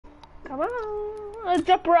Come on,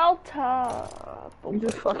 Gibraltar. You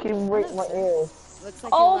just fucking raped my ears. Like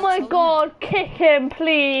Oh my god, kick him,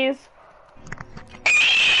 please.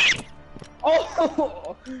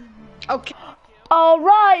 Oh! Okay.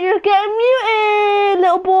 Alright, you're getting muted,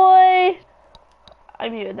 little boy. I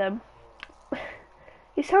muted him.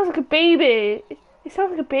 He sounds like a baby. He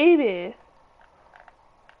sounds like a baby.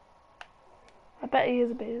 I bet he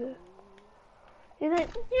is a baby. He's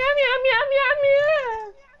like, meow, meow, meow, meow,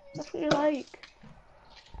 meow. That's what you like.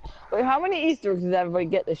 Wait, how many Easter eggs did everybody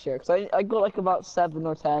get this year? Because I got like about 7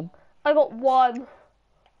 or 10. I got one.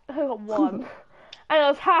 I got one. And I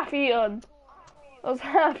was half eaten. I was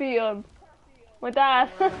half eaten. My dad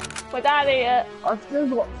ate it. I've still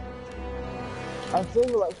got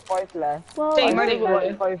like 5 left. Well, I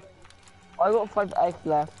got 5 eggs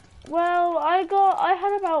left. Well, I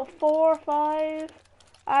had about 4 or 5,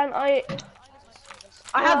 and I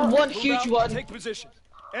had one huge one. Take position.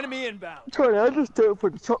 Enemy inbound. Sorry, I just do it for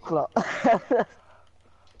the chocolate.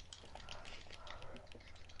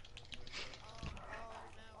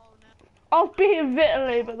 I was beating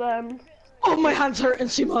Vitaly, but then Oh, my hand's hurting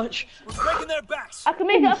too much. We're breaking their backs. I can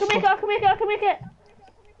make it. I can make it. I can make it. I can make it.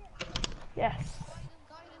 Yes.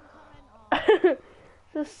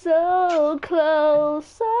 So close,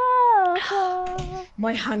 so close.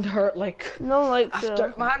 My hand hurt like No, like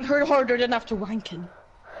after. My hand hurt harder than after wanking.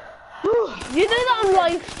 You did that on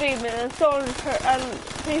live streaming, and and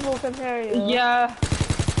people can hear you. Yeah.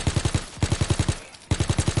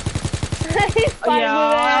 He's fine Yeah,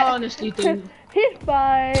 with it. I honestly do. He's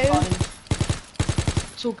fine.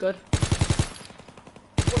 It's all good.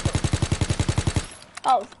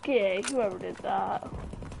 That was gay, whoever did that.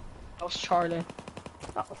 That was Charlie.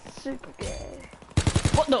 That was super gay.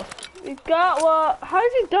 What the? We got what? How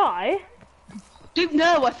did he die? Dude,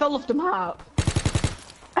 no, I fell off the map.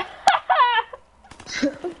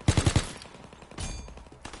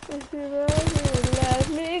 If you let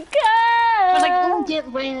me go. I was like, oh, get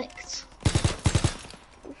wrecked.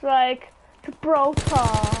 It's like Gibraltar.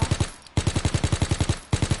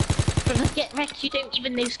 Get wrecked, you don't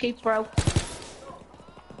even know escape, bro.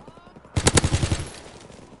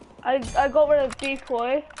 I got rid of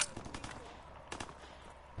decoy.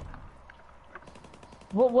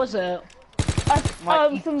 What was it?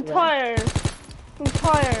 Some tires. Some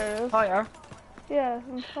tires. Fire. Yeah,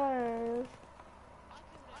 some tires.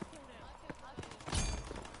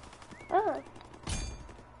 Ah.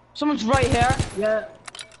 Someone's right here. Yeah.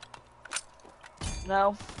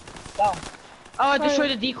 No. Oh. Oh, I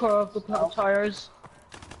destroyed the decoy of the tires.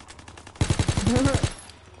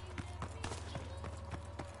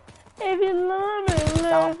 If you love me,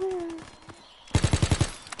 love me.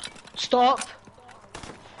 Stop.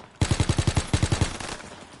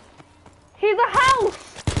 He's a house!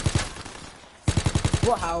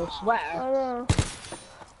 What house? I Where? don't know.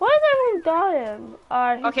 Why is everyone dying?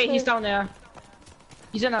 Alright, Okay, he's down there.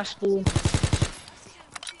 He's in our spool.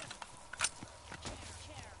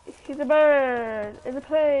 He's a bird. In the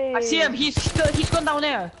plane. I see him. He's gone down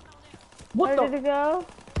there. What Where the? did he go?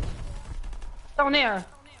 Down there.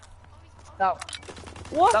 No.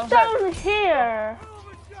 What's down here?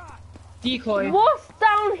 Decoy. What's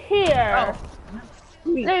down here? Oh.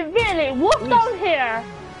 No, really, what's down here?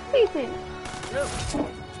 Please.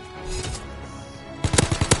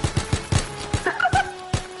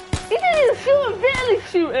 He didn't even shoot him, really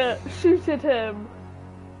shooted him.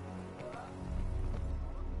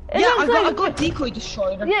 Yeah, I got decoy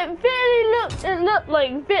destroyed. Yeah, it looked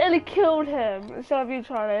like Vitaly killed him instead of you,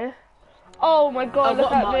 Charlie. Oh my god,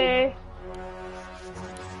 look at me.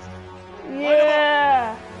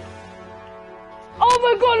 Yeah. Oh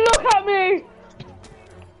my god, look at me.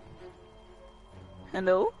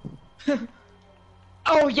 Hello?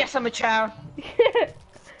 Oh yes, I'm a chair.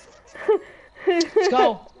 Let's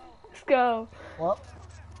go. Let's go. What?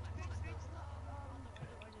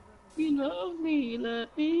 You love me,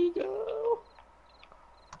 let me go.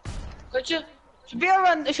 Should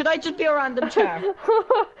I just be a random chair?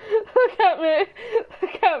 Look at me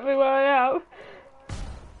where I am.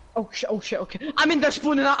 Oh shit, okay. I'm in there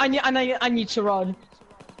spawning out, I need to run.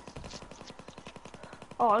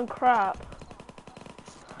 Oh, I'm crap.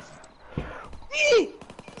 He's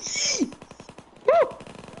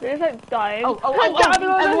like dying. Oh,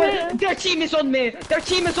 their team is on me. Their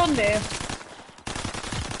team is on me.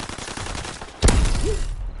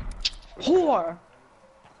 Whore.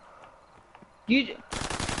 You.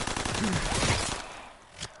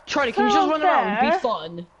 Charlie, can you just run around and be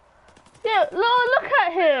fun? Yeah, look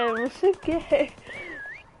at him. So gay.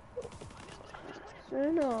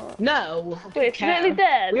 They're not. No. Wait, it's really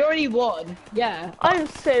dead. We already won. Yeah. I'm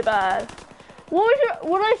so bad. What was your?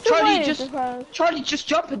 What I Charlie, survived? Charlie, just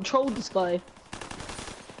jump and troll this guy.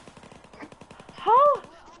 How?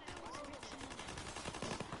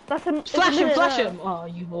 That's a. Flash him, flash him. Oh,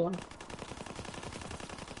 you won.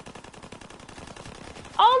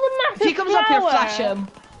 Oh, the massive If he comes flower. up here, flash him.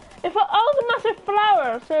 If I, oh, the massive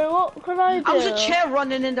flower. So what can I do? I was a chair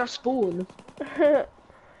running in their spawn.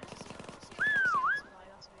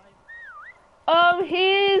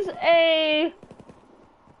 He's a.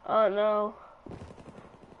 Oh no.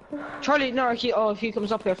 Charlie, no, if he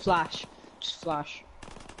comes up here, flash. Just flash.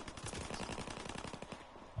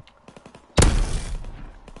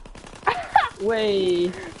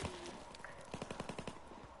 Wait.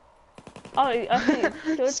 Oh, I think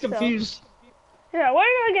It's confused. Yeah, where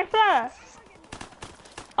did I get flash?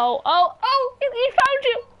 Oh, he found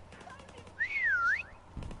you!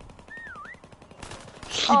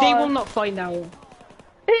 They will not find out.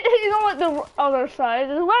 He's on like the other side.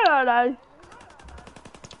 Where are they?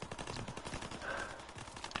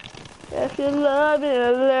 If you love me,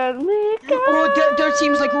 let me go. Oh, their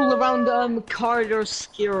team's like all around Carter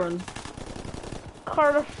Skiron.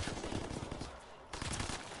 Carter.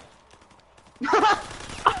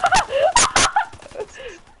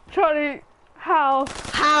 Charlie, how?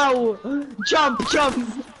 How? Jump,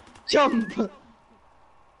 jump, jump.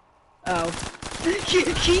 Oh.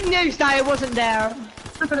 He knows that I wasn't there.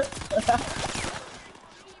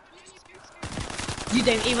 You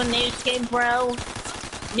don't even know skin, bro.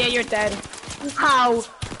 Yeah, you're dead. How?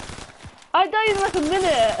 I died in like a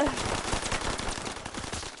minute.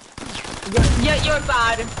 Yeah, you're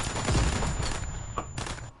bad.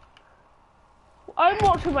 I'm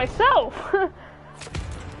watching myself.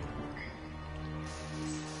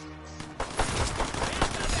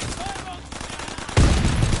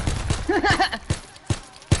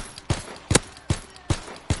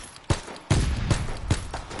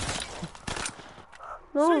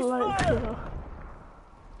 No like you.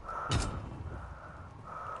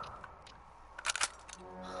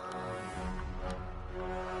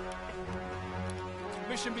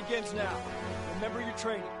 Mission begins now. Remember your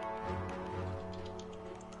training.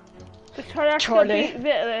 Charlie.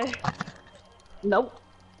 Literally. Nope.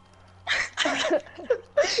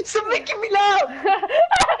 Stop making me laugh!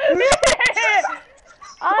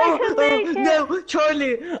 I can make it! No,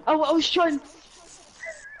 Charlie! I was trying.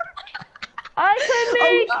 I can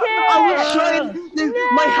make it! I was trying. No,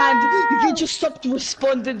 my hand. You just stopped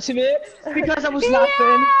responding to me because I was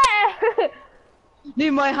laughing. Yeah!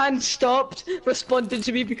 No, my hand stopped responding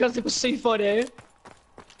to me because it was so funny.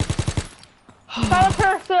 Found a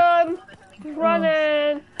person! He's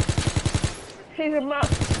running! He's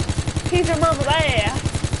a mother there!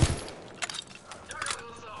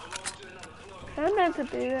 I'm meant to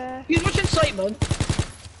be there. Use much incitement.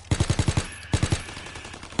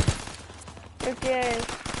 Okay.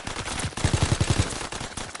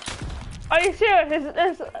 Are you serious?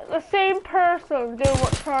 It's the same person doing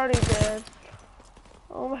what Charlie did.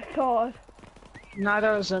 Oh my god. No,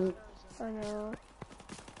 there isn't. I know.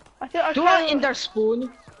 I think I Do I in their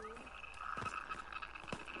spawn?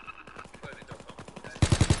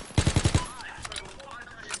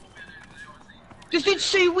 This dude's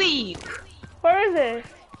so weak. Where is it?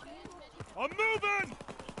 I'm moving.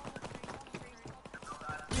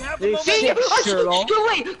 You have They the sick, momentum. Go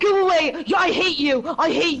away! Go away! Yeah, I hate you!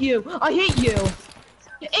 I hate you! I hate you!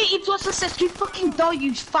 80 plus assist, you fucking die,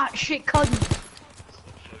 you fat shit cunt!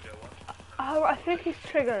 Oh, I think he's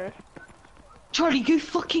triggered. Charlie, you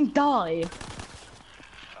fucking die!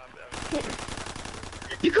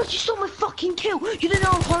 Because you stole my fucking kill! You didn't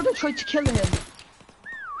know how hard I tried to kill him!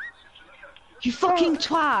 You fucking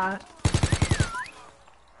twat!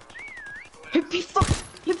 Hope you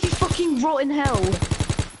fucking rot in hell!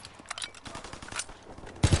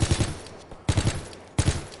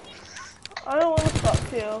 I don't want to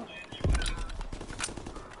fuck you.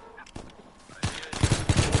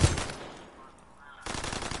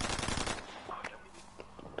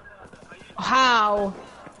 How?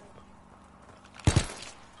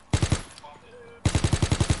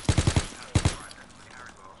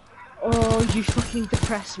 Oh, you fucking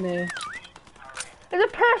depress me. There's a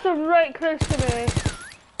person right close to me.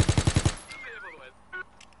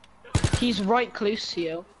 He's right close to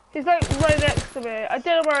you. He's like right next to me. I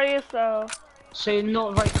don't know where he is though. So you're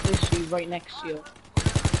not right close to you, right next to you.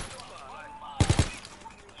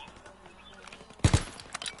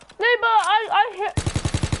 No, but I hit.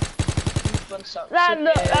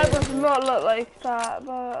 That does not look like that,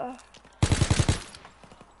 but.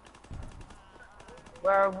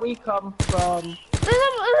 Where we come from. There's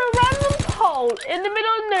a random pole in the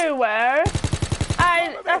middle of nowhere,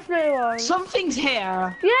 and that's no one. Something's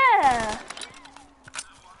here. Yeah.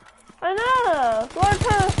 I know. What I'm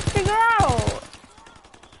trying to figure out.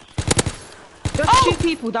 There's two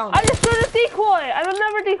people down I there. just threw the decoy. I will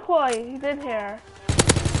never decoy. He's in here.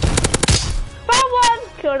 Found one.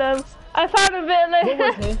 Killed him. I found a bit like.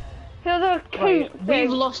 What was he? He was a cute Right, thing. we've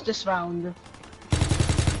lost this round.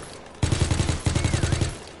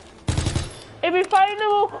 If we find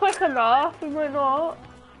them all quick enough, we might not.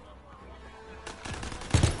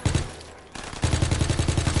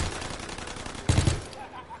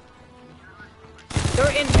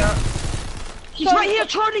 They're in here. He's So- right here,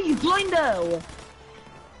 Charlie, you blindo!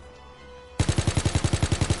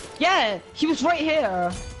 Yeah, he was right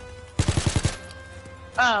here.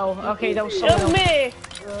 Oh, okay, that was It someone was else. me.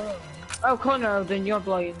 Oh, Connor, then you're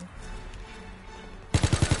blind.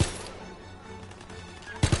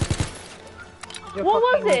 You're What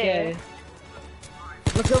was fucking it? gay.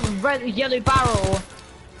 Look at the red, yellow barrel.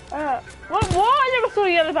 What? I never saw a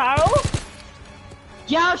yellow barrel.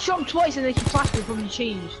 Yeah, I shot him twice and then he flashed me from the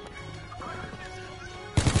cheese.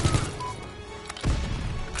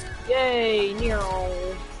 Yay, Nero.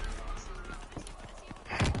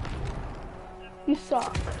 You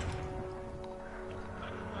suck.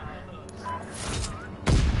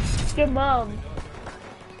 Your mom.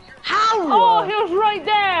 How? Oh, he was right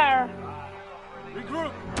there.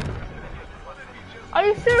 Regroup. Are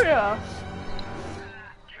you serious?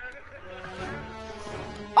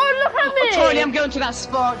 Oh, look at me! Oh, Charlie, I'm going to that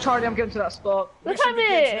spot. Charlie, I'm going to that spot. Look Mission at me!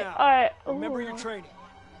 begins now. Alright. Remember your training.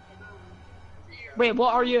 Wait,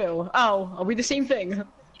 what are you? Oh, are we the same thing?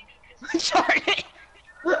 Charlie!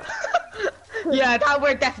 Yeah, that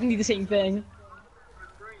we're definitely the same thing.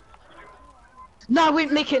 No, we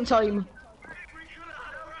make it in time.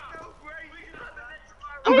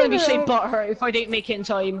 I'm gonna be so butthurt if I don't make it in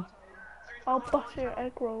time. I'll butter your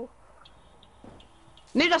egg roll.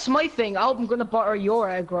 No, that's my thing. I'm gonna butter your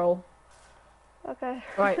egg roll. Okay.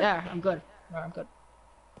 Right there, I'm good. Right, I'm good.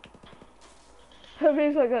 That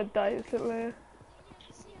means I got die instantly.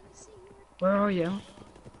 Where are you?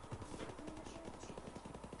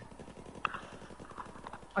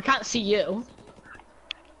 I can't see you.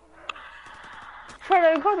 Charlie,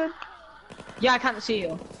 I'm coming. Yeah, I can't see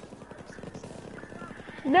you.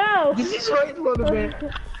 No! This is right in front of me.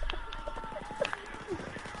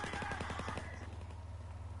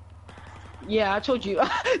 Yeah, I told you.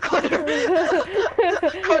 Connor.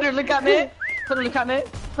 Connor, look at me. Connor, look at me.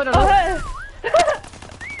 Connor, look. Oh, hey.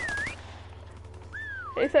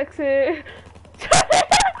 Hey, sexy.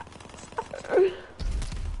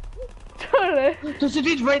 Charlie. There's a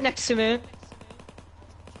dude right next to me.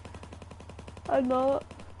 I'm not.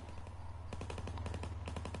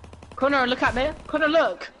 Connor, look at me. Connor,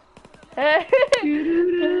 look. Hey.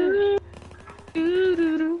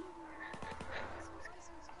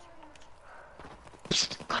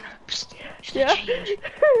 Psst, Connor, psst. Should Yeah. I change?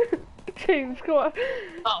 Change, come on.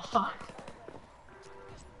 Oh, fuck.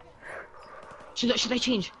 Should I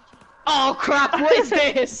change? Oh, crap, what is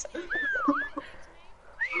this?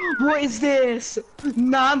 What is this?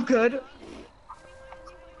 Nah, I'm good.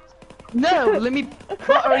 No, let me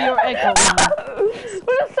butter your egg roll.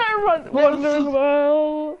 What is that wondering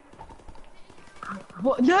about?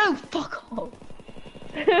 What? No, fuck off.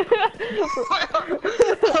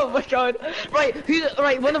 Oh my god. Right,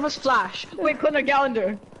 right, one of us flash. Wait, Connor, get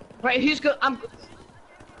under. Right, who's go? I'm.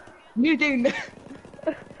 You doing?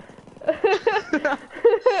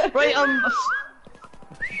 Right,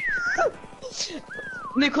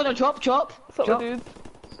 no, Connor, drop. Stop, Drop. dude.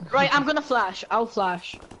 Right, I'm gonna flash. I'll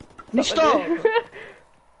flash. No, stop.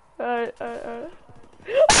 Alright.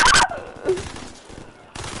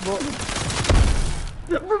 What?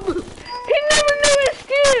 He never knew it's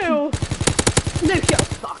you! No, shut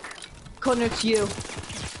fuck. Connor, it's you.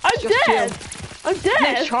 I'm Just dead! I'm No,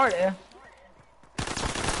 dead! Charlie.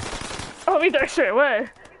 I'll be there straight away.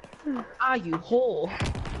 Ah, you whore.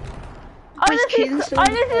 I just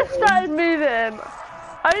started moving.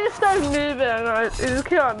 I just started moving and it just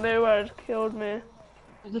came out of nowhere and killed me.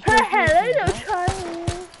 Hello, little child.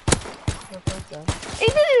 He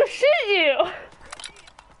didn't even shoot you!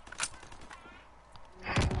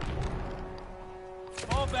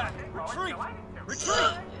 Fall back. Retreat.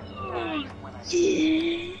 Retreat.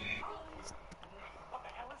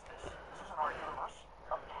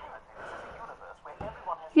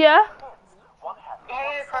 Yeah?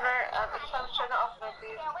 Hey, Connor, just turn it off now,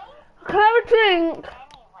 please. Can I have a drink?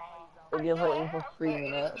 We'll give waiting for 3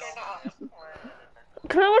 minutes.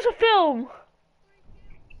 Can I watch a film?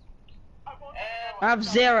 I have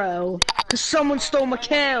 0. Cause someone stole my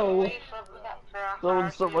kill.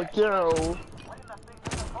 Someone stop my kill. Can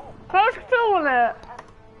I watch a film on it?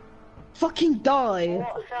 Fucking die.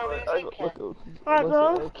 What film are you thinking? Alright,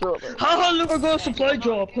 bro. Haha, look, I got a supply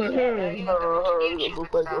drop. You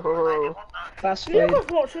Fast food.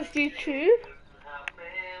 Lucas watches YouTube.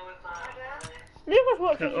 Lucas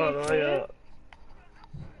watches Oh, YouTube. yeah.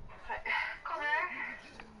 Connor,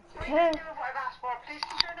 we Okay. can do what I've asked for. Please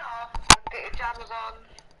turn it off. Get your jammers on.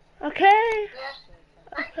 Okay. Yes.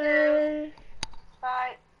 Thank you. Okay.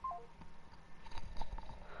 Bye.